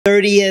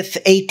30th,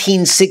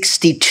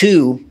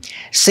 1862,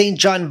 St.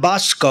 John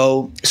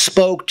Bosco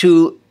spoke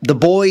to the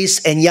boys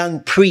and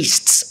young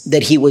priests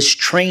that he was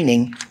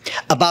training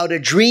about a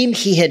dream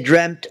he had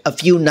dreamt a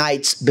few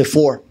nights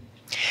before.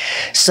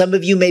 Some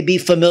of you may be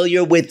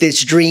familiar with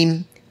this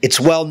dream. It's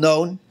well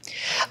known.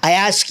 I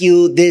ask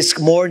you this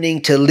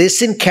morning to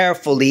listen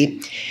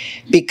carefully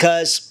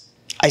because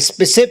I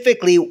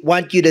specifically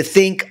want you to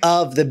think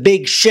of the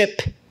big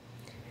ship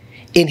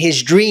in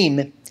his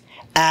dream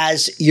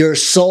as your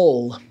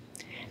soul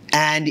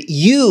and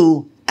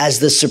you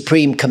as the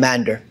supreme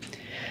commander.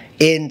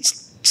 In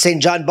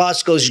St. John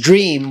Bosco's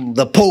dream,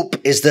 the Pope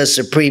is the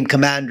supreme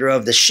commander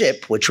of the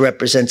ship, which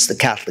represents the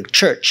Catholic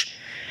Church.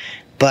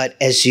 But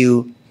as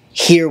you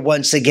hear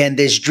once again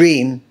this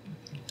dream,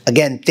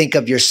 again, think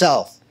of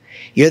yourself.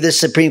 You're the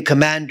supreme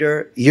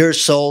commander, your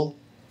soul.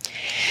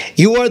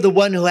 You are the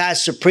one who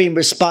has supreme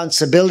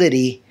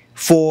responsibility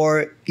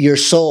for your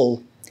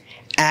soul.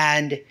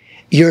 And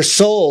your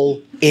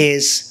soul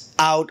is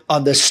out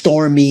on the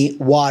stormy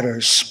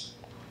waters.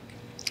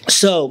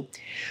 So,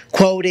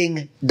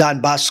 quoting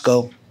Don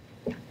Bosco,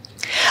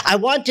 I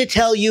want to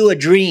tell you a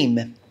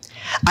dream.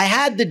 I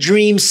had the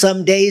dream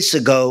some days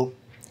ago.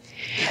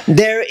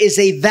 There is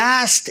a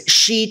vast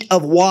sheet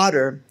of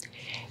water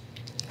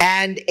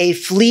and a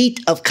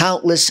fleet of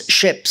countless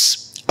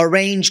ships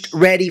arranged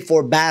ready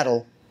for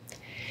battle.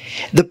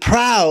 The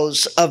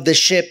prows of the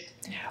ship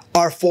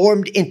are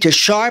formed into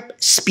sharp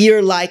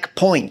spear-like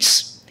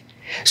points,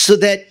 so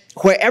that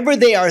wherever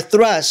they are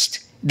thrust,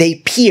 they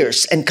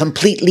pierce and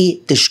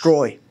completely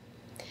destroy.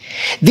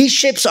 These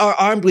ships are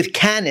armed with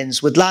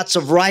cannons, with lots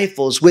of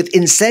rifles, with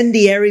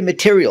incendiary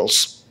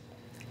materials,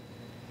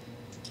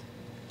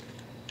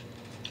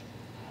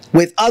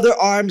 with other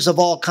arms of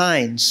all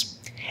kinds,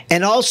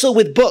 and also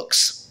with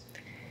books.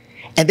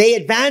 And they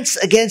advance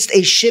against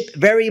a ship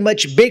very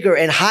much bigger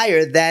and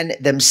higher than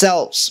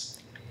themselves,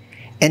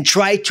 and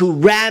try to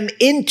ram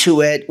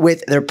into it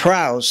with their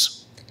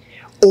prows,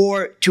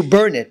 or to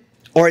burn it,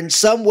 or in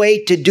some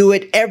way to do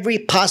it every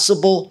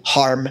possible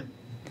harm.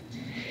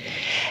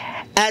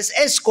 As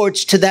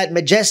escorts to that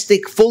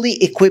majestic,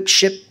 fully equipped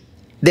ship,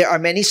 there are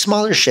many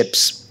smaller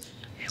ships,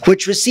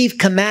 which receive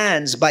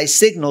commands by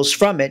signals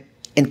from it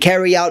and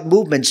carry out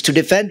movements to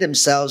defend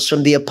themselves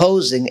from the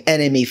opposing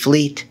enemy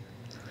fleet.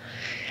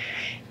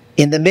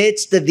 In the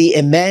midst of the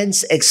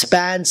immense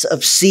expanse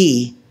of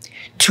sea,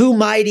 two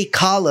mighty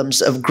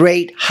columns of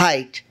great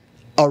height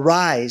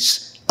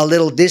arise a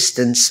little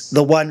distance,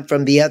 the one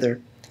from the other.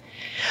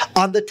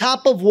 On the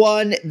top of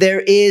one,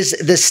 there is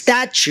the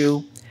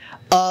statue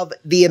of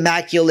the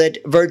Immaculate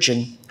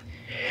Virgin,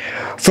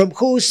 from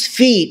whose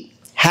feet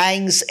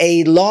hangs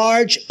a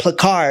large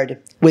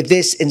placard with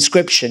this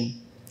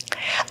inscription: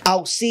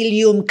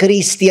 Auxilium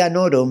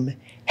Christianorum,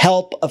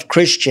 help of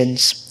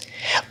Christians.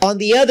 On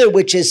the other,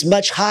 which is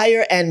much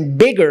higher and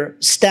bigger,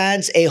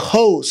 stands a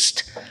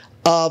host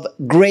of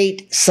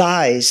great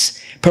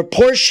size,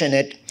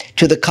 proportionate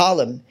to the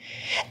column.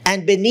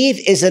 And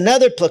beneath is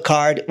another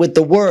placard with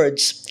the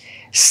words,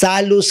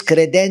 Salus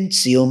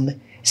Credentium,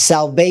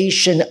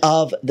 salvation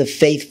of the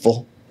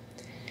faithful.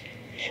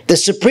 The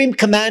supreme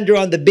commander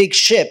on the big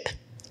ship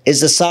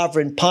is the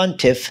sovereign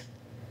pontiff,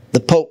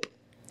 the Pope.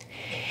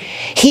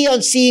 He,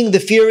 on seeing the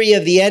fury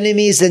of the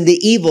enemies and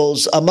the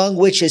evils among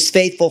which his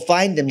faithful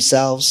find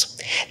themselves,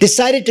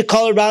 decided to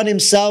call around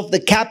himself the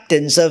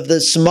captains of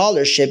the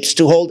smaller ships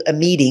to hold a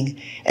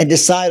meeting and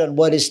decide on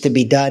what is to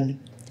be done.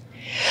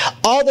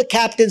 All the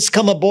captains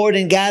come aboard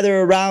and gather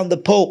around the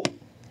Pope.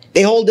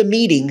 They hold a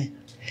meeting.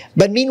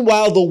 But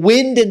meanwhile, the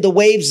wind and the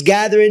waves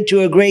gather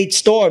into a great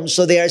storm,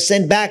 so they are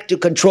sent back to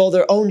control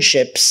their own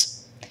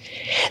ships.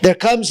 There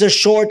comes a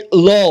short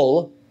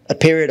lull, a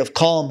period of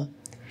calm.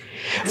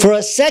 For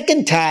a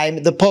second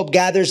time, the Pope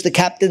gathers the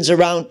captains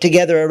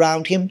together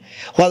around him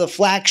while the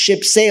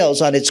flagship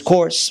sails on its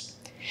course.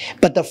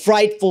 But the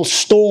frightful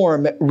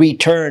storm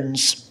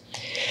returns.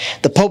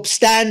 The Pope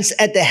stands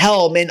at the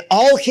helm, and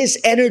all his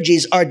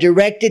energies are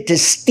directed to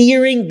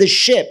steering the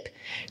ship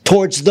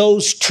towards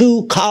those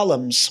two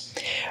columns,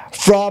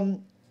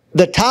 from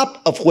the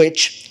top of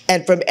which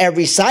and from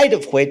every side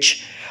of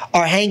which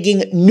are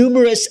hanging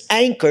numerous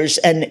anchors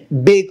and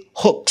big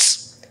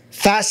hooks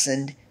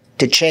fastened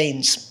to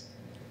chains.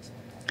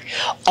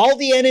 All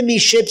the enemy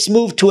ships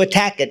move to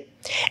attack it,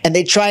 and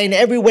they try in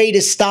every way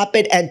to stop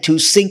it and to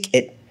sink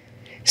it,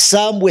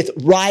 some with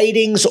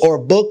writings or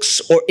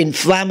books or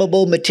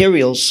inflammable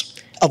materials,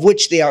 of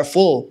which they are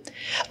full,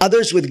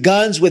 others with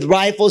guns, with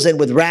rifles, and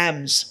with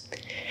rams.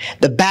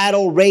 The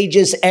battle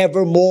rages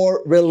ever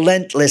more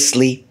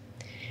relentlessly.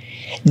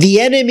 The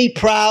enemy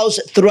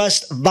prows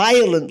thrust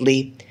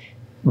violently,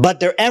 but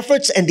their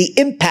efforts and the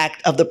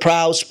impact of the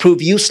prows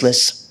prove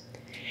useless.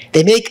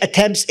 They make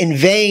attempts in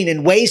vain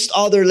and waste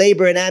all their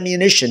labor and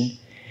ammunition.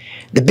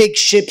 The big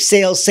ship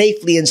sails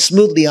safely and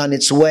smoothly on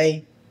its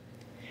way.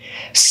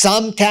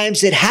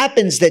 Sometimes it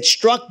happens that,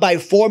 struck by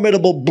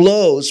formidable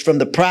blows from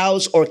the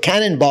prows or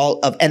cannonball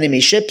of enemy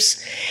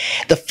ships,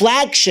 the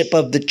flagship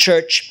of the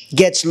church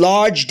gets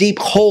large, deep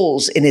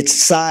holes in its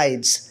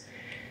sides.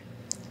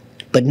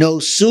 But no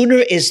sooner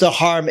is the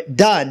harm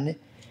done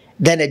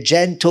than a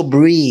gentle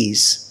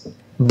breeze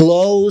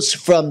blows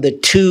from the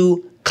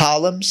two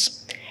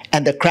columns,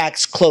 and the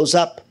cracks close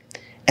up,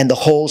 and the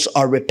holes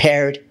are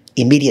repaired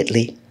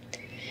immediately.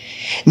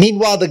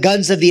 Meanwhile, the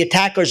guns of the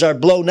attackers are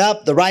blown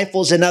up, the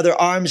rifles and other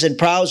arms and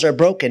prows are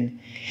broken.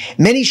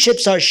 Many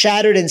ships are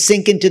shattered and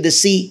sink into the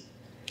sea.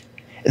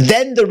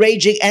 Then the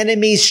raging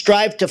enemies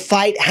strive to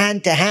fight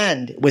hand to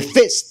hand, with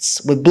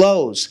fists, with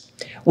blows,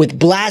 with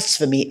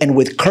blasphemy, and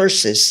with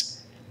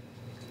curses.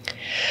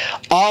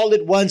 All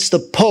at once the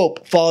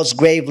Pope falls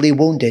gravely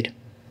wounded.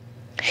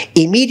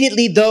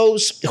 Immediately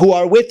those who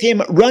are with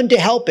him run to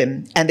help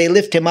him, and they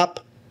lift him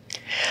up.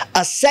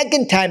 A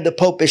second time the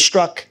Pope is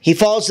struck. He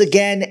falls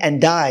again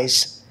and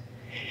dies.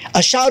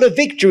 A shout of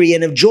victory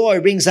and of joy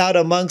rings out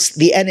amongst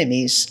the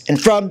enemies,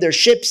 and from their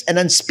ships an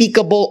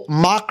unspeakable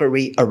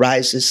mockery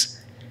arises.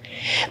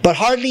 But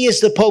hardly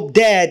is the Pope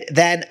dead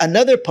than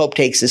another Pope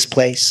takes his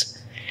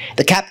place.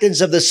 The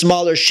captains of the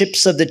smaller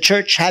ships of the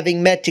church,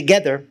 having met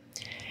together,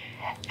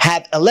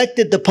 have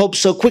elected the Pope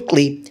so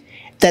quickly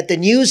that the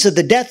news of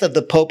the death of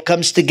the Pope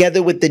comes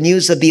together with the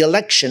news of the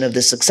election of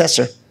the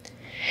successor.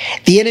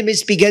 The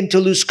enemies begin to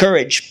lose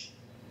courage.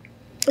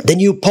 The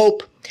new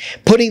Pope,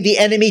 putting the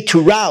enemy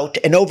to rout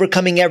and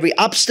overcoming every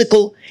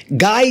obstacle,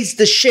 guides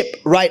the ship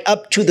right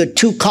up to the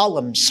two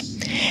columns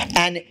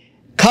and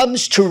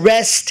comes to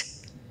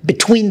rest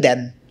between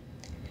them.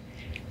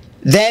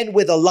 Then,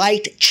 with a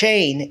light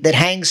chain that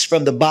hangs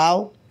from the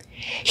bow,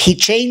 he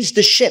chains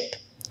the ship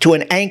to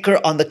an anchor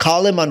on the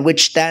column on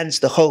which stands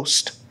the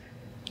host.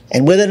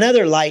 And with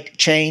another light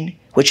chain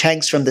which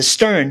hangs from the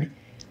stern,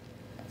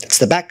 it's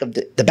the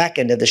back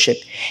end of the ship,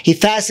 he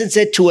fastens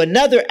it to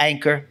another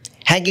anchor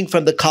hanging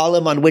from the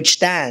column on which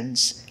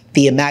stands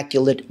the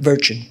Immaculate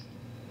Virgin.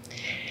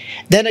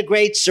 Then a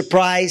great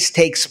surprise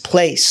takes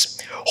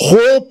place.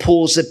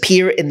 Whirlpools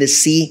appear in the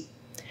sea.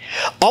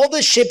 All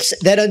the ships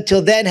that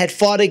until then had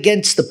fought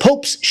against the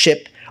Pope's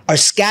ship are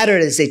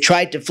scattered as they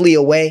try to flee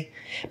away,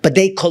 but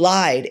they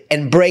collide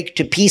and break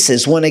to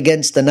pieces one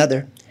against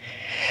another.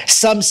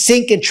 Some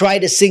sink and try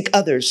to sink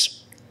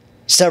others.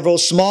 Several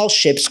small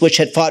ships which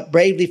had fought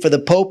bravely for the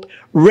Pope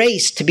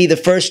raced to be the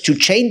first to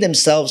chain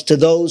themselves to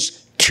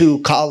those two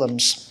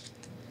columns.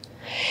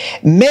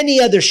 Many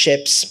other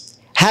ships,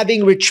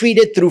 having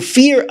retreated through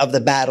fear of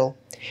the battle,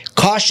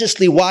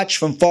 cautiously watched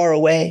from far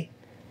away.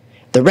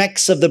 The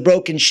wrecks of the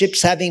broken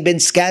ships having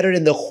been scattered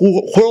in the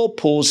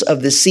whirlpools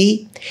of the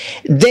sea,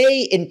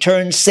 they in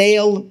turn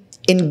sail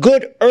in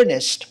good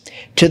earnest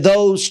to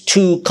those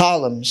two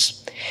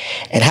columns.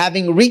 And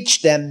having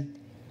reached them,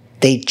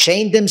 they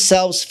chained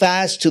themselves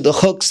fast to the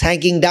hooks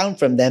hanging down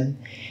from them,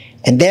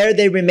 and there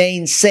they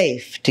remain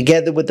safe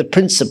together with the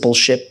principal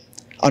ship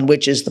on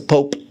which is the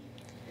Pope.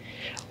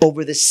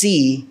 Over the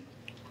sea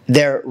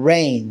there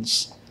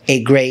reigns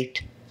a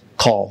great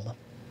calm.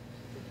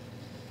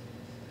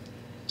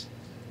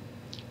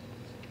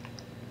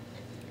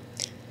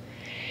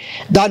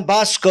 Don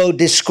Bosco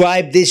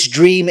described this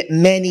dream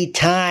many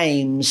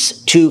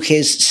times to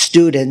his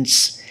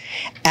students,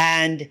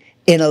 and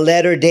in a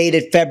letter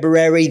dated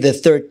February the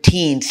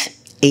 13th,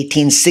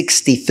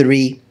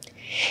 1863,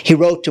 he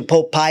wrote to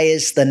Pope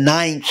Pius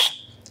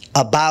IX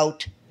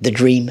about the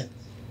dream.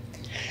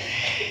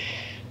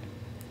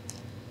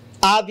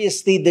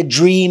 Obviously, the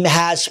dream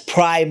has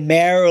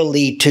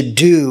primarily to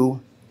do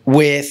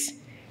with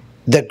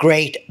the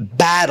great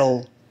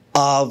battle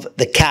of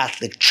the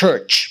Catholic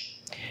Church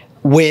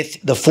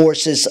with the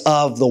forces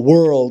of the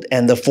world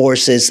and the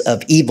forces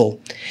of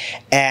evil,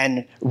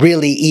 and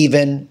really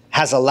even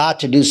has a lot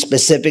to do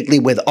specifically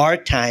with our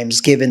times,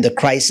 given the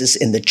crisis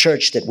in the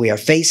church that we are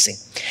facing.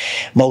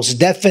 Most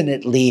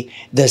definitely,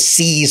 the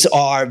seas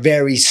are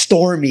very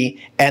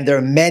stormy, and there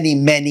are many,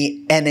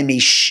 many enemy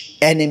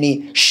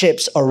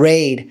ships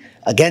arrayed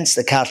against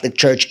the Catholic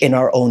Church in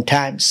our own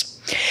times.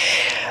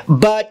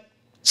 But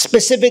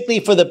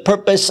specifically for the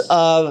purpose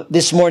of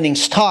this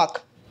morning's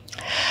talk,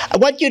 I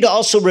want you to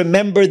also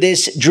remember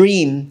this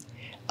dream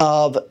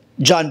of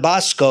John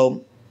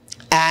Bosco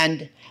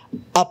and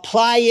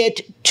apply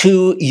it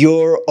to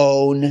your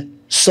own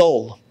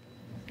soul.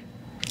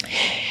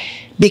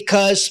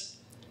 Because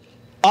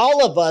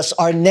all of us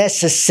are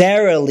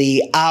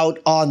necessarily out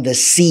on the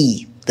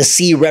sea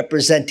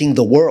representing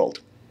the world.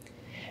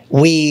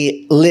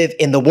 We live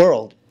in the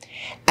world,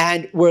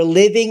 and we're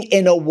living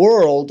in a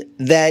world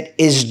that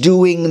is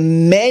doing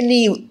in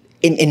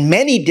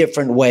many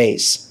different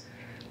ways.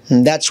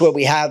 And that's where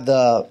we have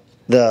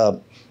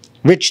the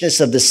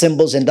richness of the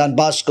symbols in Don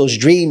Bosco's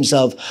dreams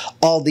of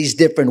all these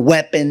different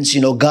weapons,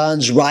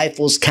 guns,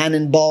 rifles,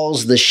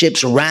 cannonballs, the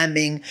ships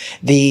ramming,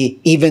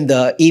 even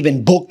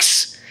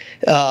books.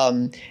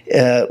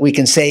 We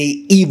can say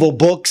evil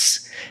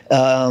books,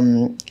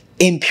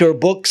 impure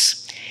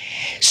books.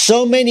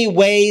 So many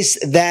ways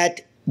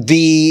that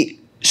the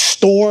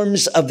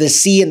storms of the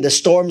sea and the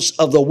storms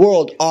of the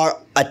world are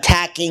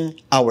attacking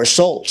our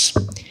souls.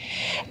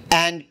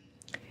 And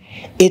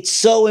it's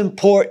so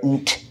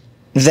important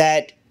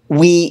that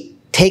we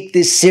take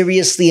this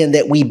seriously and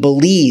that we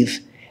believe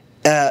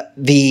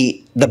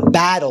the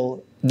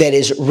battle that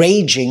is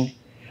raging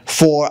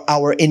for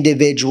our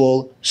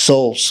individual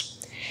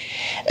souls.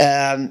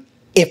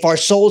 If our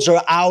souls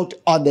are out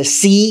on the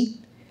sea,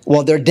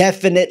 well, there are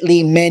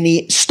definitely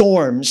many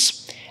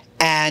storms,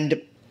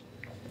 and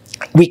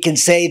we can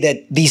say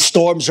that these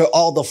storms are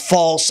all the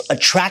false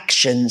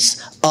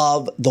attractions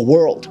of the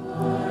world.